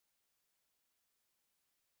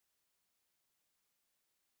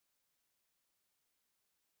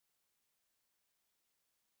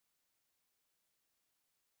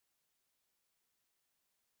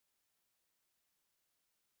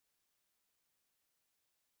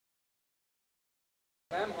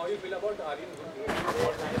Ma'am, how you feel about Aryan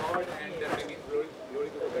WorldRecord and bringing glory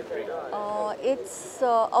to the country? It's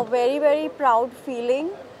a very, very proud feeling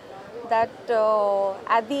that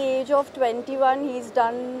at the age of 21 he's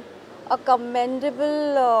done a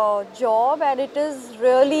commendable job, and it is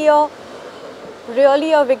really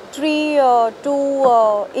a victory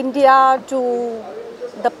to India, to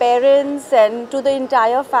the parents and to the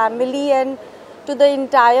entire family and to the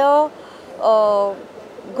entire uh,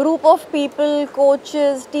 group of people,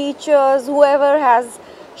 coaches, teachers, whoever has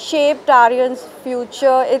shaped Aryan's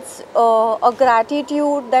future. It's a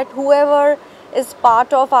gratitude that whoever is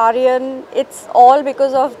part of Aryan, it's all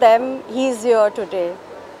because of them he's here today.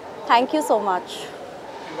 Thank you so much.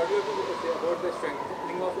 And what do you think to say about the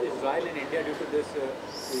strengthening of Israel and India due to this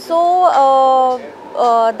season? So,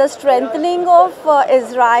 the strengthening of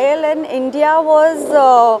Israel and India was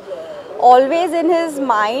always in his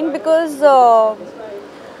mind because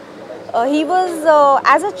he was,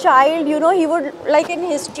 as a child, he would, like in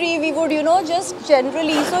history, we would, just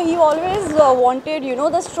generally, so he always wanted,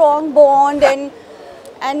 the strong bond,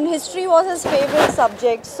 and history was his favorite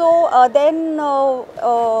subject. So and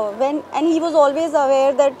he was always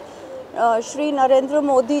aware that Shri Narendra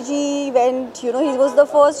Modi ji went, he was the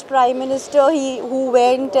first Prime Minister who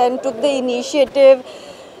went and took the initiative.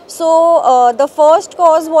 So the first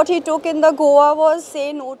cause what he took in the Goa was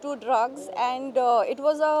say no to drugs, and it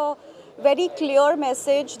was a very clear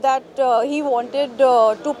message that he wanted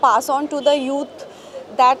to pass on to the youth,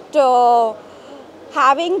 that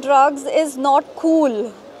having drugs is not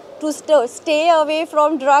cool. To stay away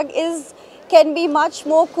from drug can be much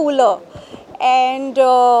more cooler. And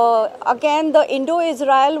again, the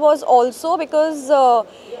Indo-Israel was also because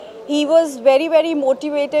he was very, very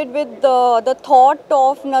motivated with the thought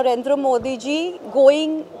of Narendra Modi ji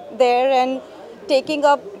going there and taking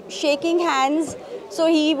up, shaking hands. So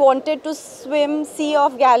he wanted to swim Sea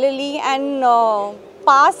of Galilee and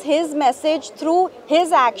pass his message through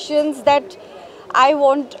his actions that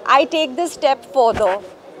I take this step further.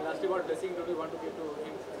 Lastly, what blessing do you want to give to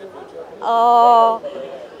him in the future?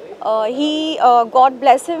 God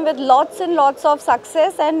bless him with lots and lots of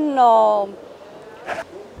success, and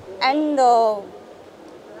and uh,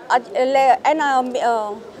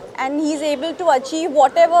 and he's able to achieve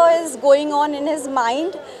whatever is going on in his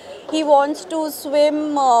mind. He wants to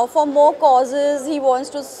swim for more causes. He wants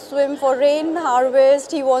to swim for rain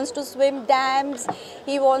harvest. He wants to swim dams.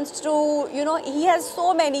 He wants to, he has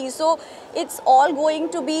so many. So it's all going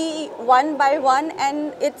to be one by one,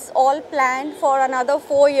 and it's all planned for another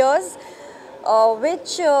 4 years,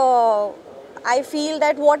 which I feel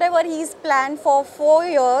that whatever he's planned for 4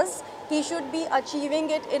 years, he should be achieving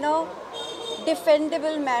it in a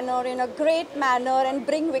defendable manner, in a great manner, and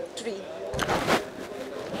bring victory.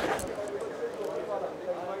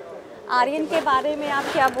 Aryan के बारे में आप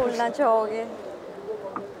क्या बोलना चाहोगे?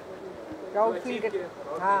 Proud feel करती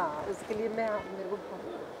हूँ। हाँ, उसके लिए मैं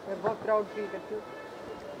बहुत प्राउड फील करती हूँ।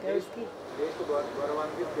 मैं उसकी देश को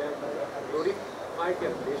गौरवान्वित किया, ग्लोरीफाई किया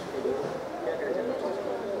देश के लिए, क्या कहना चाहते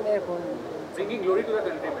हैं? Bringing glory to the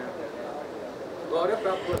country, man. गौरव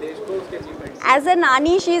प्राप्त हुआ देश को उसके achievements. As a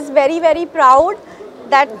Nani, she is very, very proud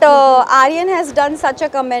that Aryan has done such a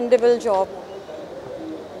commendable job.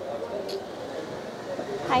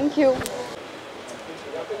 Thank you.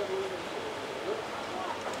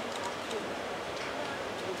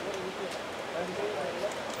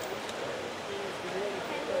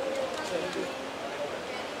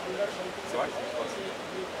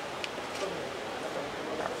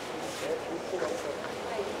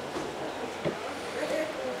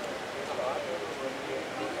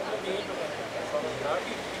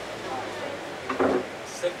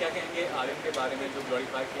 Sir क्या कहेंगे आर्यन के बारे में जो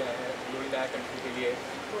ग्लोरीफाई किया है, ग्लोरी लाया कंट्री के लिए,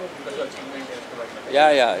 उनका जो अचीवमेंट है उसके बारे में?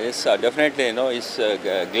 Yeah, it's definitely, it's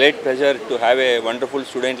a great pleasure to have a wonderful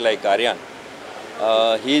student like Aryan.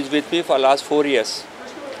 He is with me for last 4 years.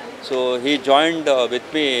 So he joined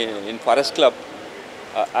with me in Forest Club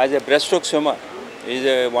as a breaststroke swimmer.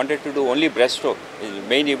 He wanted to do only breaststroke. His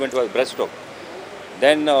main event was breaststroke.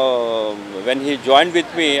 Then when he joined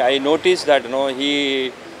with me, I noticed that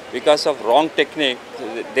he, because of wrong technique,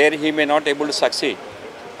 there he may not able to succeed.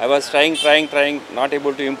 I was trying, not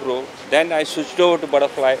able to improve. Then I switched over to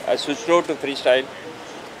butterfly. I switched over to freestyle.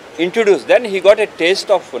 Introduced. Then he got a taste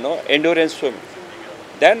of endurance swimming.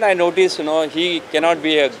 Then I noticed he cannot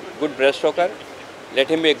be a good breaststroker. Let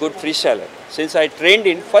him be a good freestyler. Since I trained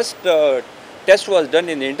in first test was done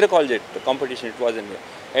in the intercollegiate competition. It was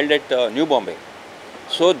held at New Bombay.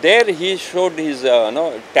 So there he showed his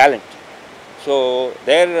talent. So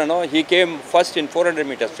there he came first in 400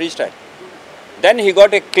 meters freestyle. Then he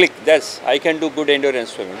got a click. That's I can do good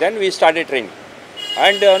endurance swimming. Then we started training.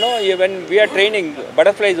 And when we are training,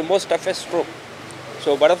 butterfly is the most toughest stroke.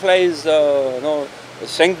 So butterfly is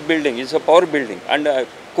strength building, is a power building and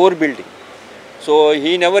core building. So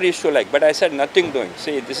he never used to like, but I said nothing doing.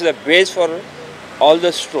 See, this is a base for all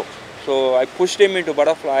the strokes. So I pushed him into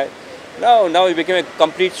butterfly. Now he became a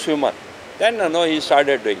complete swimmer. Then he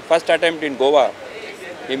started doing. First attempt in Goa,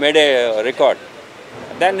 he made a record.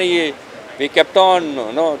 Then we kept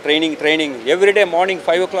on training. Every day morning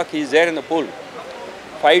 5 o'clock he is there in the pool.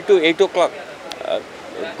 5 to 8 o'clock.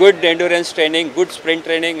 Good endurance training, good sprint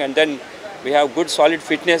training, and then we have good solid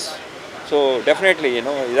fitness. So definitely,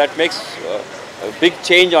 that makes a big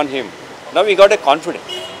change on him. Now we got a confidence.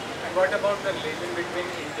 And what about the relation between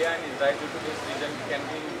India and Israel due to this region can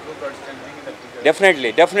be improved or strengthening in the future?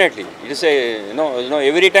 Definitely. It is a,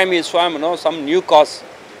 every time he swam, some new cause.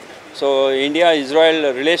 So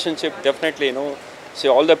India-Israel relationship, definitely, see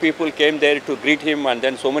all the people came there to greet him and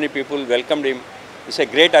then so many people welcomed him. It's a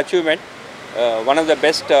great achievement. One of the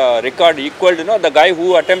best record equaled, the guy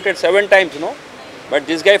who attempted 7 times, But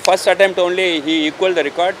this guy first attempt only, he equaled the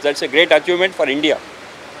record. That's a great achievement for India.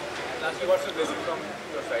 Lastly, what's the blessing from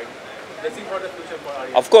your side? Blessing for the future for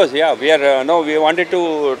Aryan? Of course, yeah. We are we wanted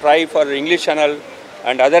to try for English channel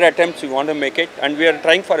and other attempts we want to make it, and we are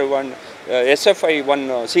trying for one SFI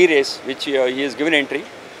one series which he has given entry.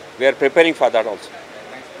 We are preparing for that also.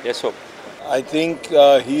 Yes, so. I think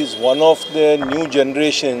he is one of the new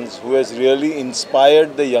generations who has really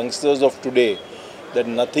inspired the youngsters of today that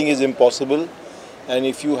nothing is impossible, and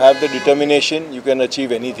if you have the determination, you can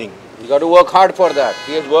achieve anything. You got to work hard for that.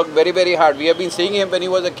 He has worked very, very hard. We have been seeing him when he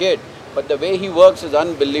was a kid, but the way he works is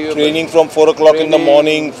unbelievable. Training from 4 o'clock in the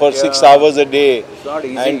morning for 6 hours a day, It's not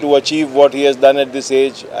easy. and to achieve what he has done at this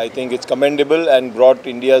age, I think it's commendable and brought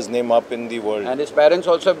India's name up in the world. And his parents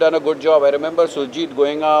also have done a good job. I remember Suljit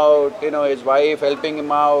going out, his wife helping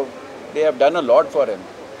him out. They have done a lot for him.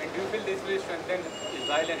 And do you feel this will strengthen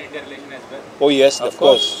Israel and India relation as well? Oh yes, of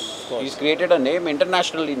course. He's created a name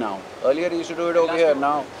internationally now. Earlier he used to do it over here,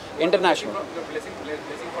 now international. Your blessing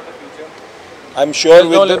for the future? I'm sure There's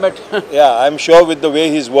with no the, limit. yeah, I'm sure with the way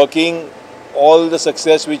he's working, all the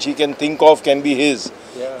success which he can think of can be his.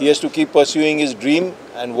 Yeah. He has to keep pursuing his dream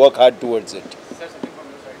and work hard towards it. Sir, something from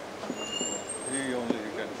your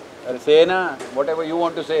side? Say na, whatever you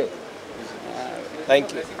want to say.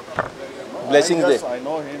 Thank you. Blessings there. Yes, I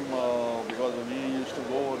know him because we used to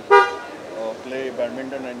go play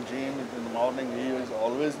badminton and gym in the morning. He is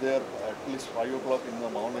always there at least 5 o'clock in the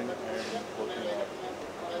morning and working hard.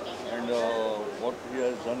 And what he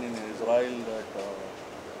has done in Israel, that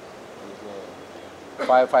is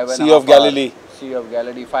Five and a Sea half of Galilee. hours. Sea of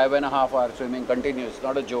Galilee. 5.5 hours swimming continuous,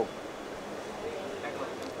 not a joke.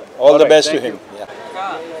 All the right, best to thank him. you. Yeah.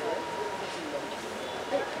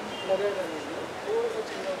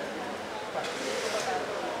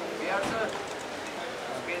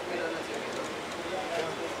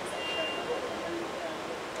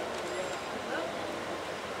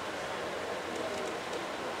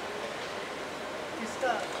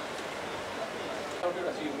 About your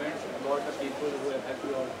achievements, about the people who have helped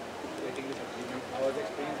you out getting this achievement. How was the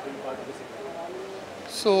experience being part of this event?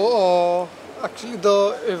 So, actually,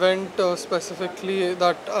 the event specifically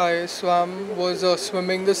that I swam was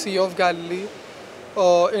swimming the Sea of Galilee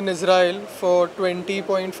in Israel for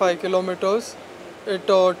 20.5 kilometers. It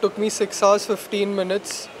took me 6 hours 15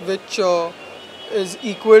 minutes, which is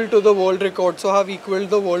equal to the world record. So, I have equaled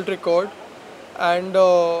the world record. And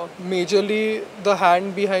majorly, the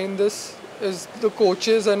hand behind this is the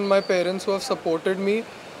coaches and my parents who have supported me.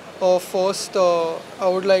 First, I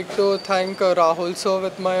would like to thank Rahul sir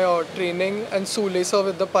with my training and Sule sir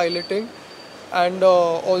with the piloting, and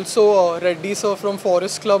also Reddy sir from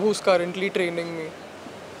Forest Club who's currently training me.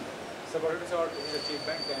 So what is about his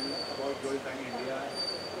achievement and about glorifying India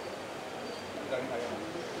regarding Aryan?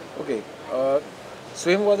 Okay.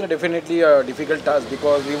 Swim was definitely a difficult task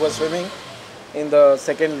because we were swimming in the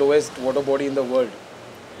second lowest water body in the world,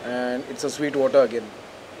 and it's a sweet water again.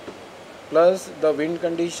 Plus the wind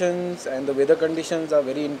conditions and the weather conditions are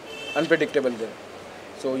very unpredictable there.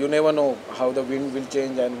 So you never know how the wind will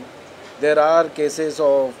change, and there are cases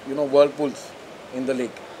of whirlpools in the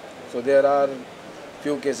lake. So there are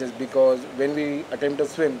few cases because when we attempt to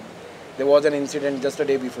swim, there was an incident just a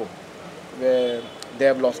day before where they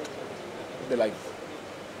have lost their life.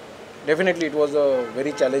 Definitely it was a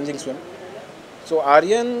very challenging swim. So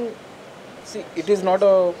Aryan, see, it is not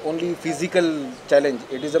a only physical challenge,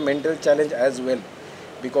 it is a mental challenge as well,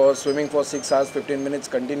 because swimming for 6 hours 15 minutes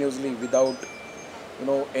continuously without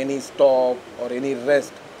any stop or any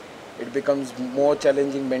rest, it becomes more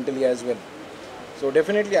challenging mentally as well. So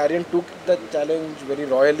definitely Aryan took the challenge very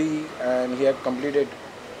royally and he had completed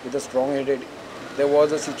with a strong headed. There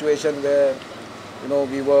was a situation where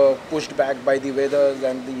we were pushed back by the weathers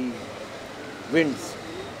and the winds,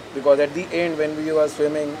 because at the end when we were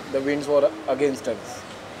swimming the winds were against us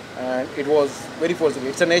and it was very forceful.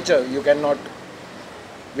 It's a nature, we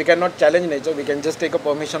cannot challenge nature, we can just take a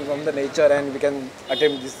permission from the nature and we can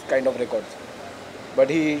attempt this kind of records.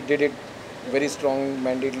 But he did it very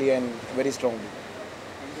strong-mindedly and very strongly.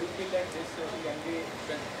 And do you feel that this can be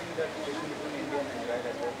strengthening the relation between India and Israel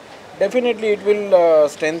as well? Definitely it will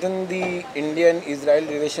strengthen the Indian-Israel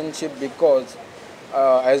relationship, because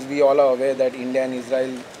as we all are aware that India and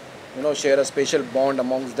Israel share a special bond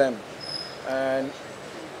amongst them, and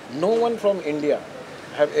no one from India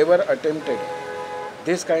have ever attempted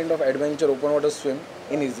this kind of adventure open water swim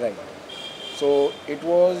in Israel. So it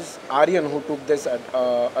was Aryan who took this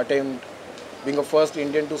attempt, being a first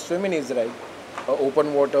Indian to swim in Israel,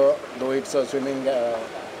 open water, though it's a swimming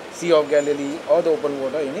Sea of Galilee or the open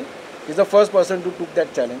water. He's the first person to took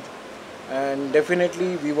that challenge, and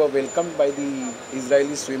definitely we were welcomed by the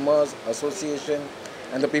Israeli Swimmers Association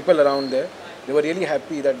and the people around there. They were really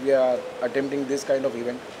happy that we are attempting this kind of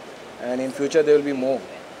event, and in future there will be more,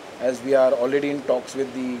 as we are already in talks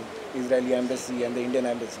with the Israeli embassy and the Indian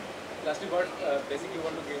embassy. Lastly, what basically you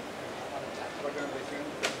want to give? What kind of blessing in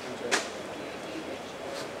the future?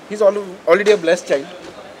 He's already a blessed child,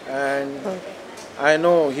 and I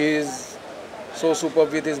know he is so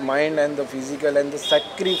superb with his mind and the physical and the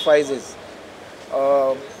sacrifices.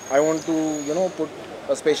 I want to put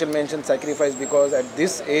a special mention sacrifice, because at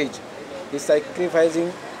this age he's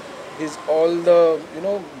sacrificing all the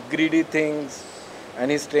greedy things, and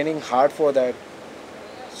he's training hard for that.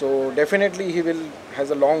 So definitely he has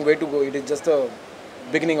a long way to go. It is just the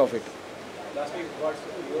beginning of it. Lastly, what's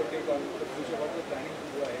your take on the future? What are you planning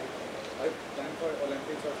to do ahead? Are you planning for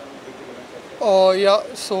Olympics or some big events? Yeah,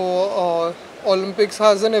 so Olympics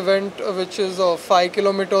has an event which is 5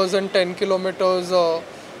 kilometers and 10 kilometers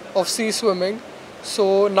of sea swimming.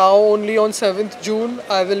 So now only on 7th June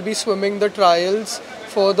I will be swimming the trials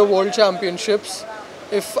for the World Championships.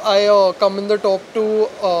 If I come in the top 2,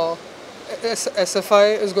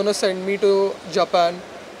 SFI is going to send me to Japan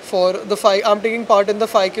for the 5. I'm taking part in the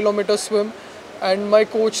 5 kilometer swim, and my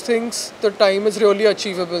coach thinks the time is really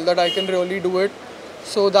achievable, that I can really do it.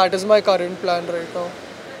 So that is my current plan right now.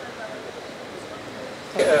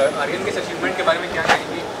 Aryan के achievement के बारे में क्या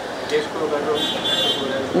कहेंगी? देश को अगर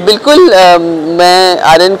बिल्कुल मैं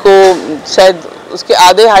आर्यन को शायद उसके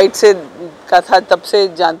आधे हाइट से का था तब से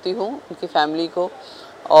जानती हूँ, उनकी फैमिली को,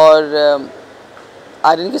 और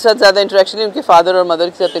आर्यन के साथ ज़्यादा इंटरेक्शन नहीं, उनके फादर और मदर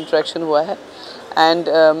के साथ इंटरेक्शन हुआ है. एंड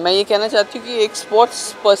मैं ये कहना चाहती हूँ कि एक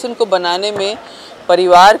स्पोर्ट्स पर्सन को बनाने में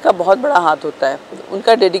परिवार का बहुत बड़ा हाथ होता है.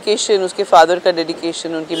 उनका डेडिकेशन, उसके फादर का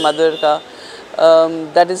डेडिकेशन, उनकी मदर का,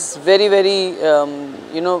 दैट इज़ वेरी वेरी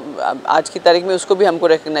आज की तारीख में उसको भी हमको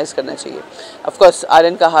रिकग्नाइज़ करना चाहिए. ऑफ कोर्स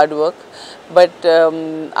आर्यन का hard work, but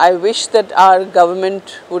I wish that our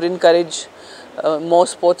government would encourage more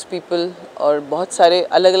sports people, और बहुत सारे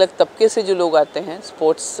अलग अलग तबके से जो लोग आते हैं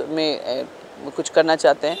स्पोर्ट्स में कुछ करना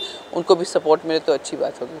चाहते हैं, उनको भी सपोर्ट मिले तो अच्छी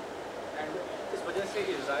बात होगी. इस वजह से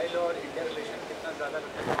इजराइल और इंडिया रिलेशन कितना ज़्यादा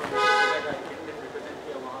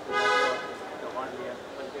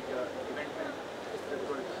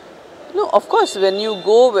no of course when you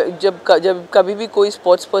go, जब कभी भी कोई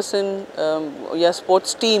स्पोर्ट्स पर्सन या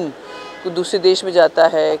स्पोर्ट्स टीम दूसरे देश में जाता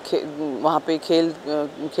है, वहाँ पे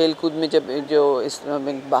खेल कूद में जो इस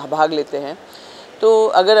भाग लेते हैं, तो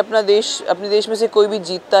अगर अपने देश में से कोई भी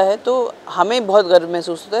जीतता है तो हमें बहुत गर्व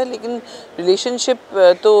महसूस होता है. लेकिन रिलेशनशिप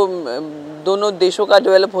तो दोनों देशों का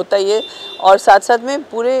डेवलप होता ही है, और साथ साथ में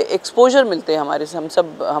पूरे एक्सपोजर मिलते हैं हमारे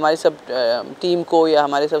सब टीम को या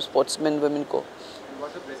हमारे सब स्पोर्ट्समैन वुमेन को.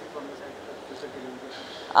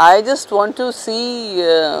 I just want to see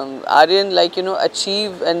Aryan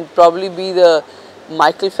achieve and probably be the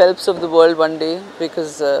Michael Phelps of the world one day,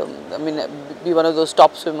 because be one of those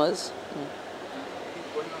top swimmers.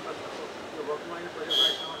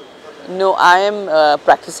 No, I am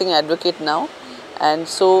practicing advocate now, and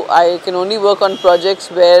so I can only work on projects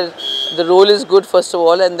where the role is good first of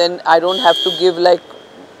all, and then I don't have to give like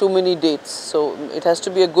too many dates. So it has to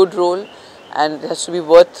be a good role, and it has to be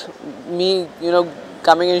worth me,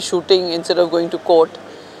 coming and shooting instead of going to court.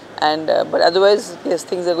 And but otherwise, yes,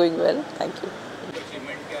 things are going well. Thank you.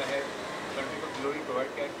 Achievement क्या है, country को glory provide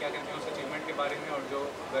क्या कहते हैं उस achievement के बारे में, और जो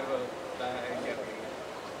गर्व लाया है इंडिया के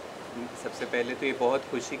लिए? सबसे पहले तो ये बहुत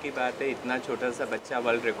खुशी की बात है, इतना छोटा सा बच्चा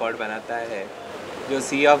वर्ल्ड रिकॉर्ड बनाता है. जो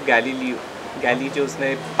सी ऑफ गैली जो उसने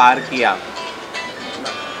पार किया,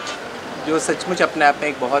 जो सचमुच अपने आप में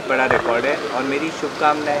एक बहुत बड़ा रिकॉर्ड है। और मेरी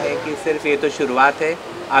शुभकामना है कि सिर्फ ये तो शुरुआत है,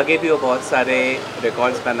 आगे भी वो बहुत सारे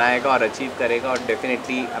रिकॉर्ड्स बनाएगा और अचीव करेगा और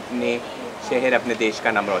डेफिनेटली अपने शहर, अपने देश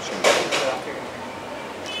का नाम रोशन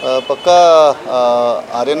करेगा। पक्का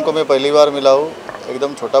आर्यन को मैं पहली बार मिला हूँ,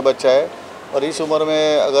 एकदम छोटा बच्चा है और इस उम्र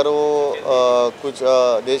में अगर वो कुछ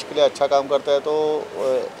देश के लिए अच्छा काम करता है तो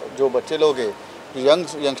जो बच्चे लोग हैं,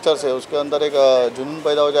 यंगस्टर्स है, उसके अंदर एक जुनून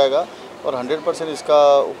पैदा हो जाएगा और 100% इसका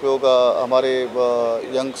उपयोग हमारे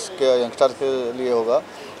यंगस्टर्स के लिए होगा।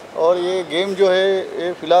 और ये गेम जो है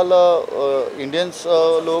ये फ़िलहाल इंडियंस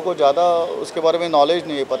लोगों को ज़्यादा उसके बारे में नॉलेज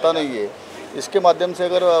नहीं है, पता नहीं है। इसके माध्यम से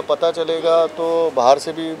अगर पता चलेगा तो बाहर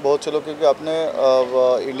से भी बहुत से लोग, क्योंकि अपने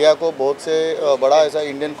इंडिया को बहुत से बड़ा ऐसा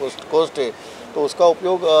इंडियन कोस्ट है तो उसका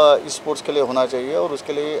उपयोग इस स्पोर्ट्स के लिए होना चाहिए और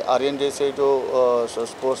उसके लिए आर्यन जैसे जो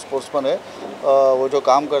स्पोर्ट्समैन है वो जो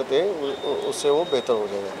काम करते हैं उससे वो बेहतर हो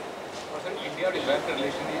जाएगा। इंडिया और इजराइल का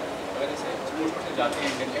रिलेशन अगर इसे स्पोर्ट्स पर जाते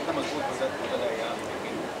हैं इंडियन कितना मजबूत होता जाएगा?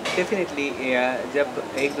 डेफिनेटली जब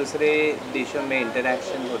एक दूसरे देशों में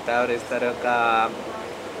इंटरेक्शन होता है और इस तरह का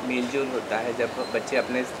मेलजोल होता है, जब बच्चे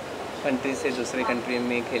अपने कंट्री से दूसरे कंट्री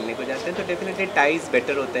में खेलने को जाते हैं तो डेफिनेटली टाइज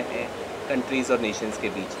बेटर होते हैं कंट्रीज़ और नेशंस के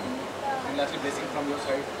बीच में।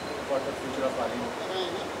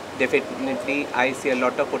 Definitely, I see a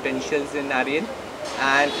lot of potentials in Aryan,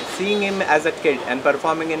 and seeing him as a kid and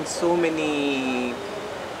performing in so many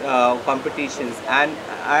competitions, and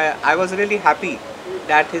I was really happy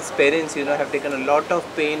that his parents, have taken a lot of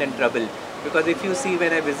pain and trouble. Because if you see,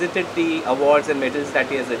 when I visited the awards and medals that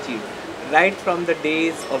he has achieved, right from the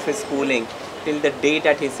days of his schooling till the day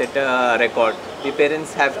that he set a record, the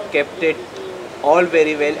parents have kept it all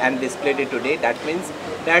very well and displayed it today. That means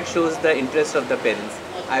that shows the interest of the parents.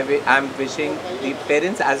 I'm wishing the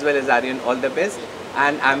parents as well as Aryan all the best,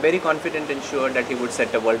 and I'm very confident and sure that he would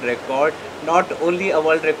set a world record. Not only a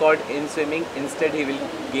world record in swimming, instead he will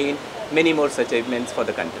gain many more such achievements for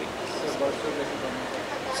the country.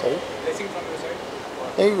 सही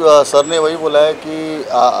नहीं, sir ने वही बोला है कि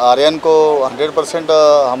आर्यन को 100%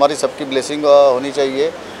 हमारी सबकी ब्लेसिंग होनी चाहिए,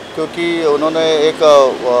 क्योंकि उन्होंने एक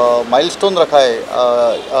माइलस्टोन रखा है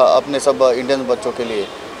अपने सब इंडियन बच्चों के लिए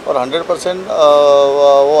और 100%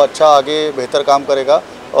 वो अच्छा आगे बेहतर काम करेगा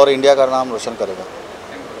और इंडिया का नाम रोशन करेगा।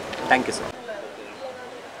 Thank you sir.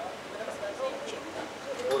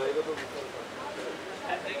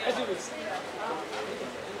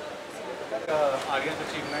 Aryan's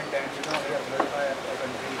achievement and he has led by a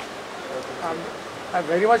country. I'm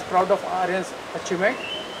very much proud of Aryan's achievement.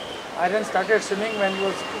 Aryan started swimming when he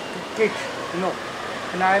was a kid,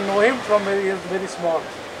 and I know him from when he was very small.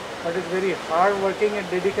 But he's very hard working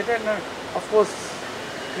and dedicated, and of course,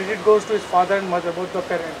 credit goes to his father and mother, both the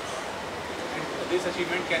parents. And this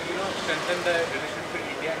achievement can strengthen the relationship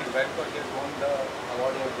between India and Israel because he has won the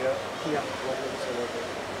award over there. Yeah. What will you say about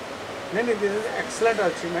it? Then this is excellent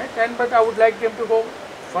achievement, but I would like him to go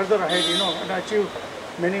further ahead, and achieve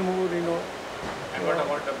many more, And what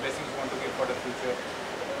about the blessings you want to give for the future?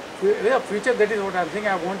 Yeah, future, that is what I'm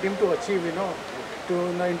thinking. I want him to achieve, to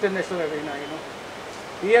the international arena,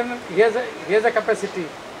 He has a capacity.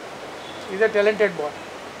 He's a talented boy.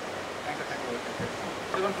 Thank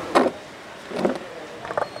you.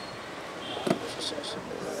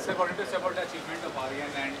 Sir, what do you say about the achievement of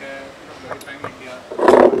Aryan and glorifying India?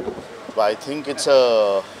 I think it's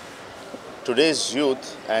today's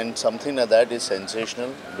youth and something like that is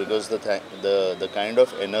sensational because the kind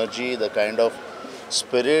of energy, the kind of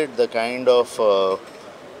spirit, the kind of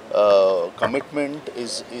commitment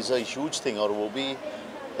is a huge thing. और वो भी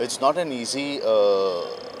it's not an easy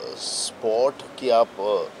sport कि आप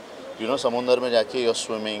समुंदर में जाके you're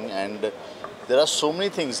swimming, and there are so many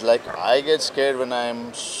things. Like I get scared when I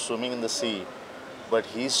am swimming in the sea, but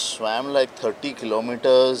he swam like 30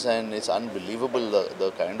 kilometers and it's unbelievable.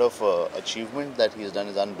 The kind of achievement that he's done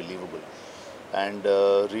is unbelievable, and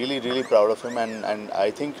really proud of him. And I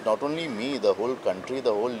think not only me, the whole country,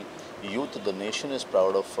 the whole youth, the nation is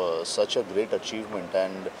proud of such a great achievement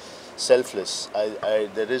and selfless.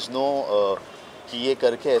 There is no कि ये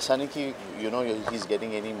करके ऐसा नहीं कि he's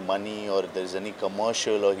getting any money or there is any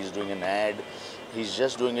commercial or he's doing an ad. He's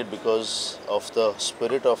just doing it because of the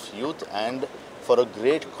spirit of youth and for a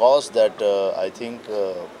great cause that I think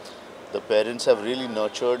the parents have really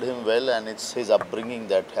nurtured him well, and it's his upbringing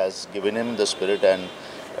that has given him the spirit,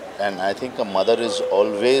 and I think a mother is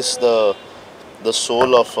always the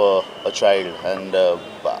soul of a child, and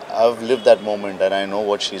I've lived that moment and I know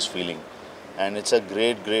what she's feeling, and it's a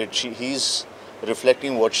great he's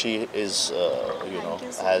reflecting what she is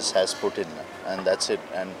has put in, and that's it.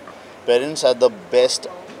 And parents are the best.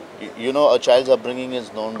 A child's upbringing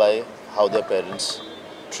is known by how their parents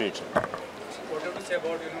treat him. say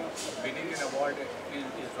about winning an award in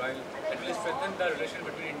Israel? That will strengthen the relation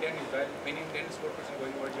between India and Israel. Many Indian sport person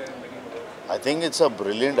going over there and winning awards. I think it's a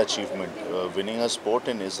brilliant achievement. Winning a sport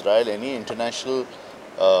in Israel, any international,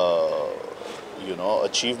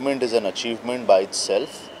 achievement is an achievement by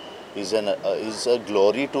itself. Is a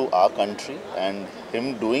glory to our country, and him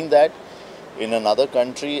doing that in another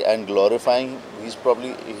country and glorifying,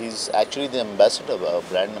 he's actually the ambassador,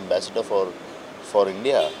 brand ambassador for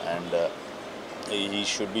India, and he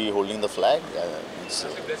should be holding the flag.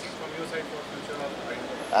 Blessings from your side for future of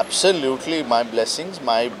India. Absolutely, my blessings,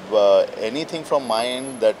 my anything from my end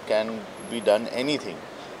that can be done, anything.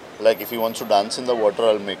 Like if he wants to dance in the water,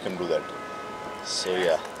 I'll make him do that. So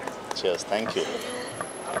yeah, cheers, thank you.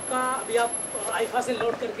 आपका अभी आप IIFA से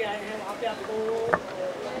लौट करके आए हैं, वहाँ पे आपको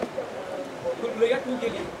गुलगुलिया 2 के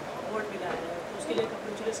लिए अवार्ड मिला है, उसके लिए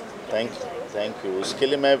कांग्रेचुलेशंस। Thank you. उसके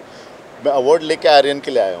लिए मैं अवार्ड लेके आर्यन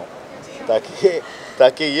के लिए आया हूँ,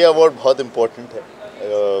 ताकि ये अवार्ड बहुत इम्पोर्टेंट है।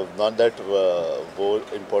 नॉट दैट वो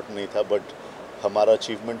इम्पोर्टेंट नहीं था, बट हमारा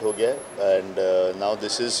अचीवमेंट हो गया है, and now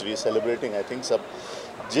this is we celebrating. I think सब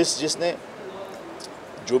जिसने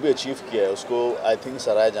जो भी अचीव किया है उसको आई थिंक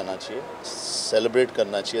सराहा जाना चाहिए, सेलिब्रेट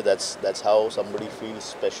करना चाहिए। That's how somebody feels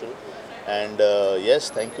special, and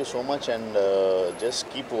yes, thank you so much, and just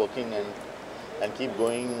keep working and keep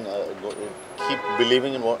going, keep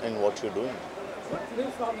believing in what you're doing.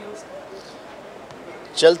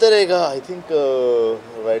 चलते रहेगा। आई थिंक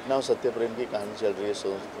राइट नाउ सत्य प्रेम की कहानी चल रही है, सो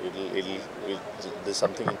there's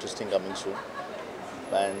something interesting coming soon,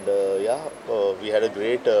 and we had a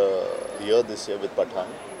great year this year with Pathan,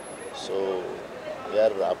 so यार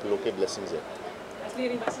आप लोग के blessings है।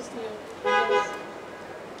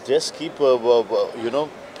 Just keep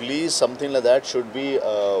please, something like that should be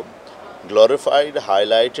glorified,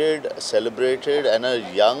 highlighted, celebrated, and a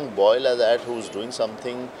young boy like that who's doing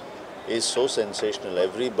something is so sensational.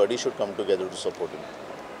 Everybody should come together to support him.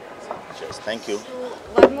 Cheers. Thank you. So,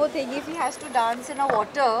 one more thing, if he has to dance in a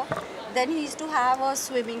water, then he needs to have a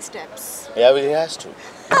swimming steps. Yeah, well, he has to.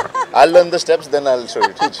 I'll learn the steps, then I'll show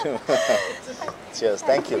you. Cheers.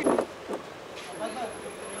 Thank you.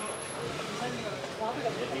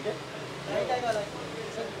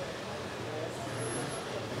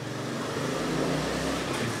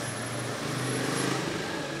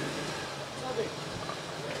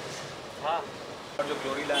 और जो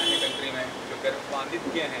glory लाए हैं country में, जो गौरवान्वित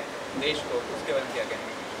किए हैं देश को, उसके बारे में क्या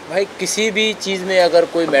कहेंगे? भाई किसी भी चीज़ में अगर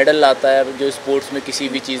कोई मेडल लाता है, जो स्पोर्ट्स में किसी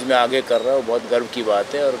भी चीज़ में आगे कर रहा है, वो बहुत गर्व की बात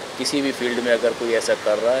है। और किसी भी फील्ड में अगर कोई ऐसा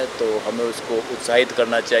कर रहा है तो हमें उसको उत्साहित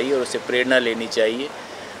करना चाहिए और उससे प्रेरणा लेनी चाहिए।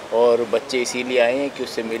 और बच्चे इसीलिए आए हैं कि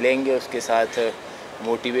उससे मिलेंगे, उसके साथ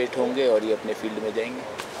मोटिवेट होंगे और ये अपने फील्ड में जाएंगे।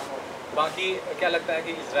 बाकी क्या लगता है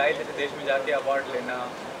कि इजराइल जैसे देश में जाके अवार्ड लेना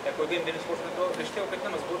या कोई भी इंडियन स्पोर्ट्स में, तो रिश्ते को कितना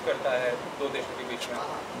मजबूत करता है दो देशों के बीच में?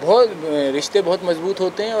 रिश्ते बहुत मजबूत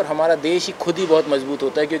होते हैं और हमारा देश ही खुद ही बहुत मजबूत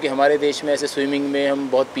होता है, क्योंकि हमारे देश में ऐसे स्विमिंग में हम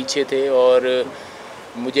बहुत पीछे थे और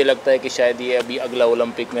मुझे लगता है कि शायद ये अभी अगला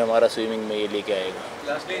ओलंपिक में हमारा स्विमिंग में ये लेके आएगा।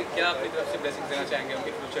 लास्टली क्या अपनी तरफ से ब्लेसिंग देना चाहेंगे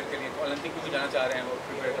उनके फ्यूचर के लिए? ओलंपिक में भी जाना चाह रहे हैं, वो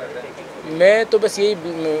प्रिपेयर कर रहे हैं। मैं तो बस यही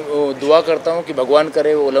दुआ करता हूँ कि भगवान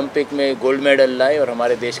करे वो ओलंपिक में गोल्ड मेडल लाए और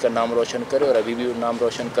हमारे देश का नाम रोशन करे, और अभी भी वो नाम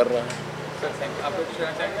रोशन कर रहा है। Sir thank you. आप लोग कुछ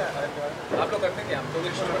कहना चाहेंगे? आप लोग करते हैं क्या? हम तो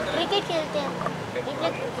क्रिकेट खेलते हैं।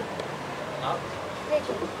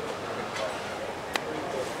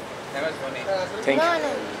 Thank you.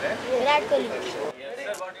 Virat Kohli.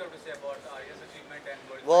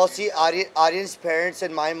 Well, see, Aryan's parents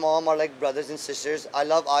and my mom are like brothers and sisters. I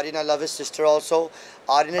love Aryan. I love his sister also.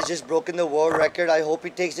 Aryan has just broken the world record. I hope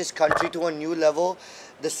he takes this country to a new level.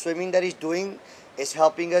 The swimming that he's doing is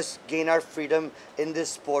helping us gain our freedom in this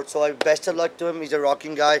sport. So best of luck to him. He's a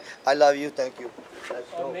rocking guy. I love you. Thank you.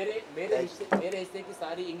 और मेरे हिस्से की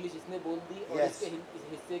सारी English इसने बोल दी और इसके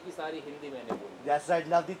हिस्से की सारी हिंदी मैंने बोल दी। That's right.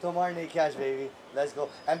 Love the Tomar Nekash, baby. Let's go.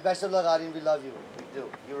 And best of luck, Aryan. We love you. We do.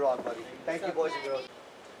 You rock, buddy. Thank you, boys and girls.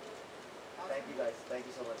 Thank you, guys. Thank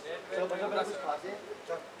you so much.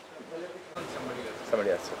 Somebody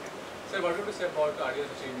else. Sir, what would you say about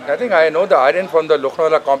Aryan's achievement? I think I know the Aryan from the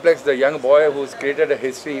Lucknow complex, the young boy who's created a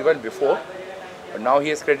history even before. But now he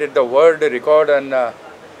has created the world record, and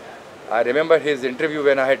I remember his interview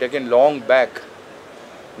when I had taken long back.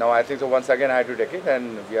 Now I think so once again I had to take it,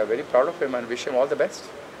 and we are very proud of him and wish him all the best.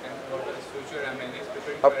 And what is his future? I mean, he's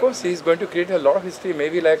preparing Of course, he is going to create a lot of history.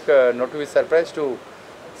 Maybe like not to be surprised to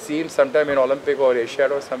see him sometime in Olympic or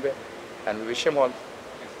Asiad or somewhere, and we wish him all.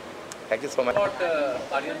 Thank you so much. about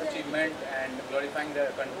Aryan's achievement and glorifying the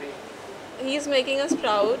country. He is making us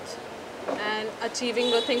proud and achieving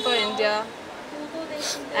good thing for India.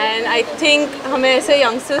 And I think हमें ऐसे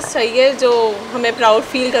youngsters चाहिए जो हमें proud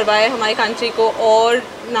feel करवाए, हमारी country को और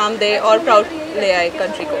नाम दे और प्राउड ले आए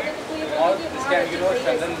कंट्री को. Or this can,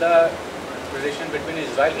 strengthen the relation between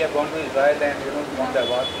Israel. He have gone to Israel and won the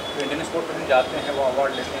award. तो इंडियन स्पोर्ट पर्सन जाते हैं, वो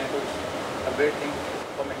अवार्ड लेते हैं, तो a great thing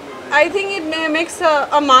for making. I think it makes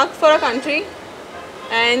a mark for a country,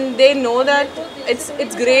 and they know that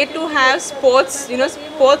it's great to have sports,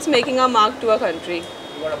 sports making a mark to a country.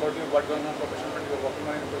 What about you? What going on professional front? You're working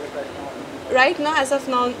on it right now? Right now, as of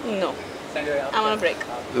now, no. I'm on a break.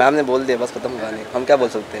 Ma'am ने बोल दिया, बस खत्म कहानी. हम क्या बोल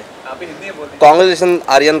सकते हैं? आप ही हिंदी में बोल दें. कांग्रेचुलेशन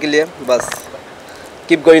आर्यन के लिए, बस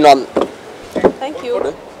keep going on. Thank you.